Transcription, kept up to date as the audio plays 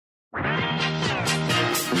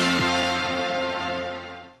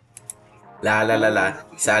La la la la.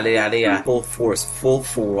 Sally ya. Full force, full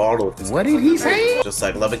throttle. What did he say? Just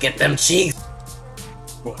like, let me get them cheeks.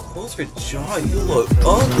 Bro, close your jaw. You look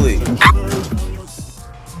ugly.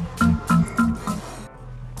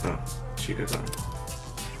 Oh, Chica gone.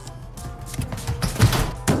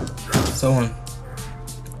 Someone,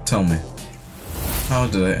 tell me, how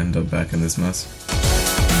did I end up back in this mess?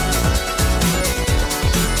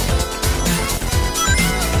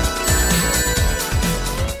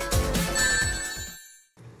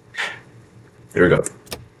 Here we go.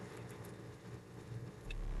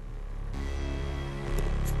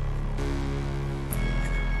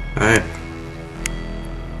 Alright.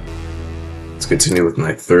 Let's continue with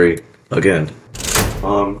night 3 again.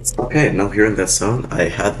 Okay, now here in that zone, I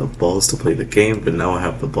had the balls to play the game, but now I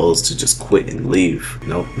have the balls to just quit and leave.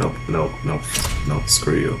 Nope,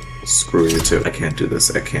 screw you. Screw you too. I can't do this,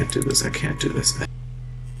 I can't do this, I can't do this.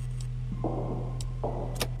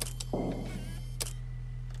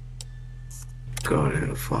 Go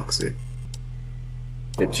ahead, Foxy.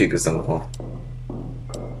 Hey, Chica's on the wall.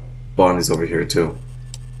 Bonnie's over here too.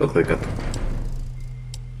 Look like a...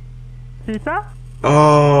 Pizza?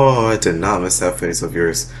 Oh, I did not miss that face of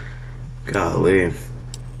yours. Golly.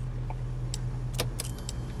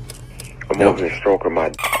 I'm over here stroking my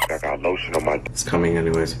dick. I got lotion on my dick. It's coming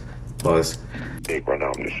anyways. Pause. Right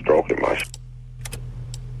now, I'm just stroking my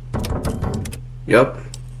Yup.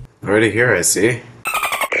 Already here, I see. Man,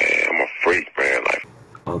 I'm a freak, man. Like,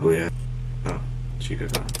 Ugly ass. Oh, Chica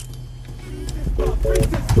gone.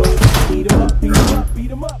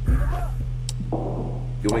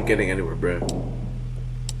 You ain't getting anywhere, bro.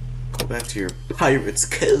 Go back to your Pirate's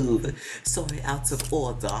Cove. Sorry, out of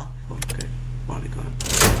order. Oh, okay, Bonnie gone.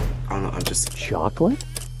 I don't know, I'm just... Chocolate?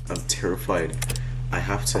 I'm terrified. I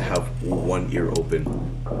have to have one ear open.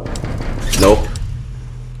 Nope.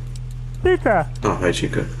 Pizza! Oh, hi,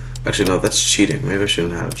 Chica. Actually, no, that's cheating. Maybe I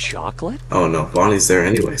shouldn't have. Chocolate? Oh, no, Bonnie's there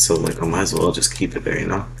anyway, so, like, I might as well just keep it there, you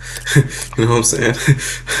know? You know what I'm saying?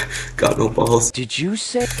 Got no balls. Did you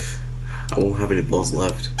say I won't have any balls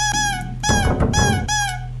left.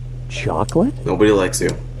 chocolate? Nobody likes you.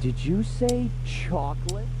 Did you say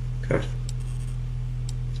chocolate? Okay.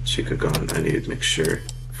 Chica gone. I need to make sure.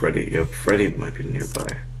 Freddy, yep, Freddy might be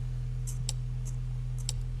nearby.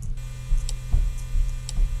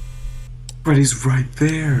 Freddy's right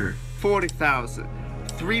there. 40,000,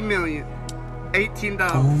 3 million, $18.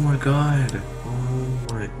 Oh my god. Oh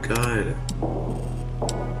my god.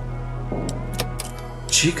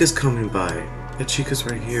 Chica's coming by. Yeah, Chica's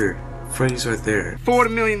right here. Freddy's right there.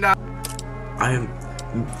 $40 million. I am...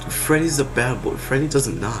 Freddy's a bad boy. Freddy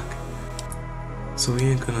doesn't knock. So he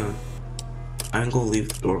ain't gonna... I ain't gonna leave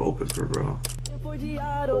the door open for bro.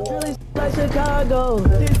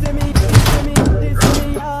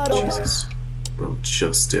 Jesus. Bro,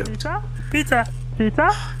 just dipped. Pizza? Pizza?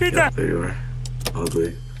 Pizza? Pizza? Yeah, there you are.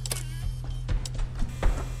 Ugly.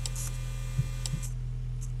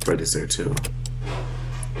 Freddy's there too.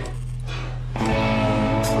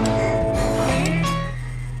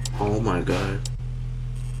 Oh my god.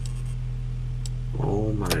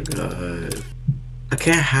 Oh my god. I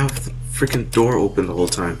can't have the freaking door open the whole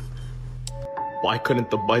time. Why couldn't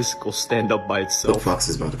the bicycle stand up by The itself? fox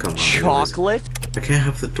is about to come out. Chocolate? I can't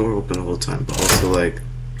have the door open the whole time, but also like,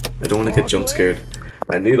 I don't want to get jump scared.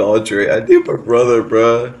 I need Audrey. I need my brother,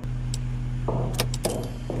 bruh.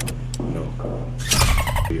 No.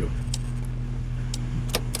 You.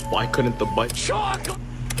 Why couldn't the bike? Chocolate!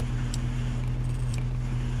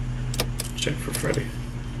 Check for Freddy.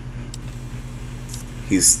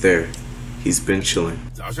 He's there. He's been chilling.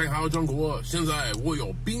 早上好，中国！现在我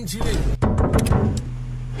有冰淇淋。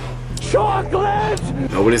 Chocolate!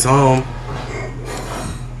 Nobody's home.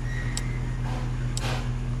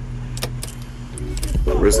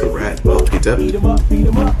 Where's the rat? Oh, he dipped.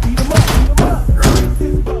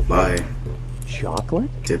 Bye. Chocolate?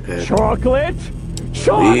 Diphead. Chocolate?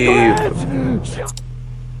 Chocolate!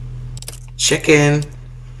 Chicken.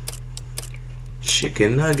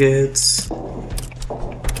 Chicken nuggets.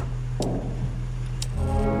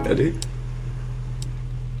 Daddy?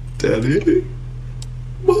 Daddy?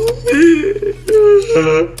 Mommy?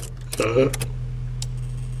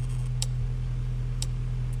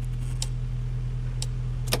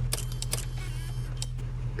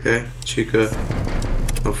 Okay, Chica.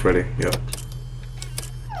 Oh, Freddy. Yep.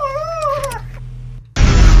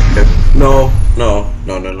 Okay. No, no,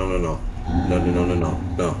 no, no, no, no, no. No, no, no, no,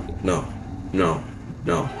 no, no, no, no,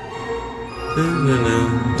 no.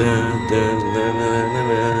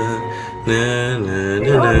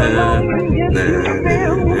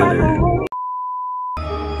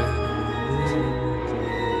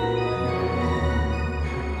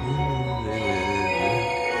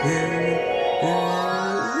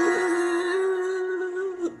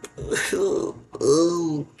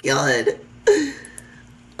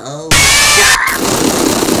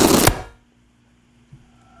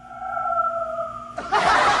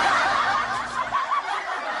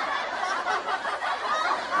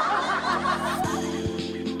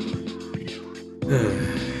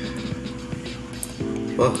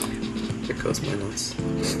 Oh, there goes my nuts.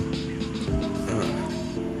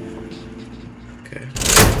 Okay.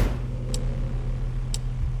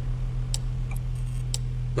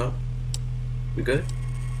 No? We good?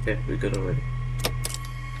 Yeah, we good already.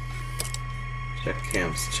 Check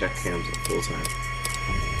cams the full time.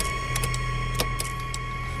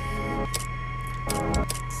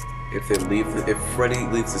 If Freddy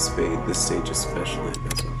leaves this stage especially,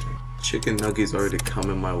 that's what I'm saying. Chicken nuggies already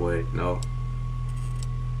coming my way. No.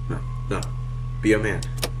 No. Be a man.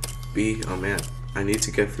 Be a man. I need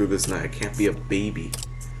to get through this night. I can't be a baby.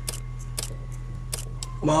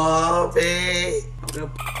 Mommy! I'm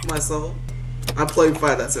gonna myself. I'm playing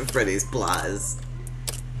Five Nights at Freddy's Plus.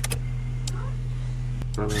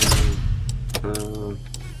 I'm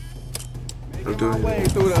doing way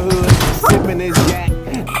through the hood, sipping this jack,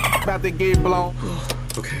 about to get blown.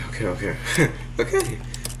 Okay.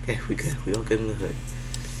 Okay, we good. We all get in the hood.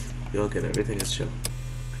 We all get everything is chill.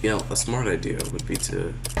 You know, a smart idea would be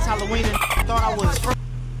to It's Halloween and I thought I was free.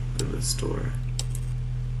 to the store.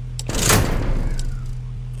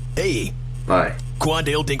 Hey, Bye.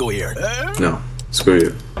 Quandale Dingle here. No, screw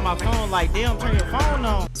you. On my phone like, damn, turn your phone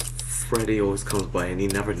on. Freddy always comes by and he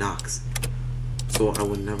never knocks. So I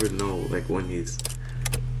would never know, like, when he's...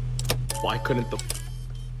 Why couldn't the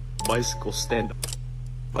bicycle stand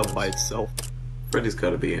up by itself? Freddy's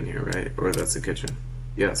gotta be in here, right? Or that's the kitchen.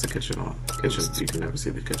 Yeah, it's the kitchen on. Kitchen, you can never see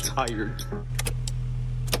the kitchen. Tired.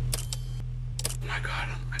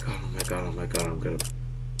 Oh my god, I'm gonna...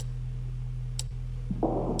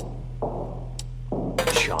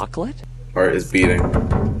 Chocolate? Heart is beating.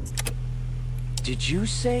 Did you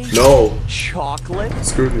say No! chocolate?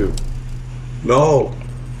 Screw you. No!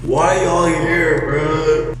 Why y'all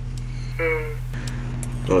here,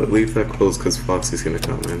 bro? Leave that closed because Foxy's gonna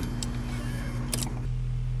come in.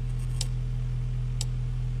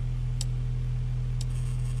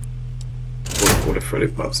 What if Freddy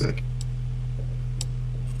pops in?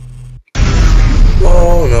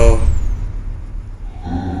 Oh no!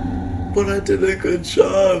 But I did a good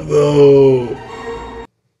job though!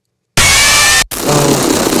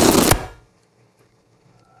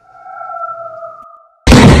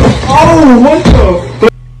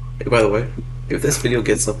 Hey, by the way, if this video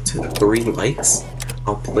gets up to 3 likes,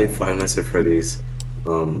 I'll play Five Nights at Freddy's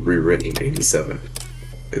rewritten 87.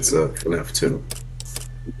 It's a FNAF 2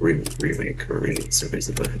 remake or remix,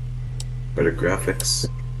 basically. Better graphics,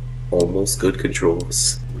 almost good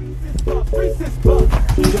controls.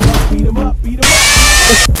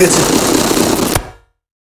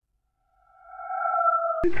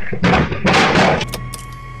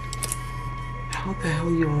 How the hell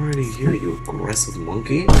are you already here, you aggressive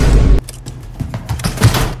monkey?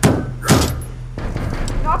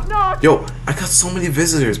 Knock, knock! Yo, I got so many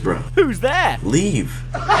visitors, bro. Who's that? Leave.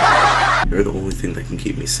 You're the only thing that can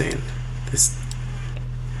keep me sane. This...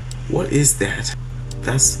 What is that?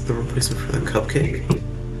 That's the replacement for the cupcake?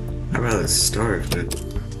 I'd rather starve, man.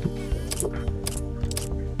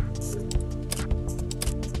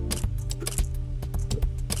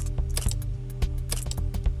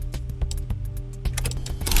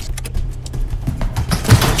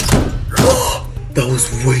 That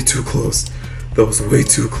was way too close. That was way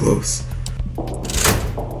too close.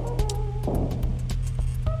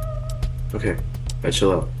 Okay, I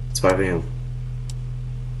chill out. It's 5 AM.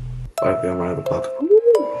 5 AM right on the clock.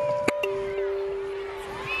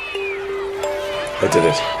 I did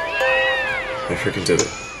it. I freaking did it.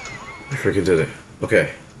 I freaking did it.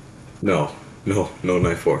 Okay. No,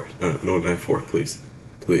 knife 4. No knife 4, please.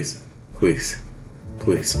 Please.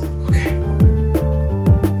 Okay.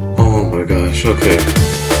 Oh my gosh, okay.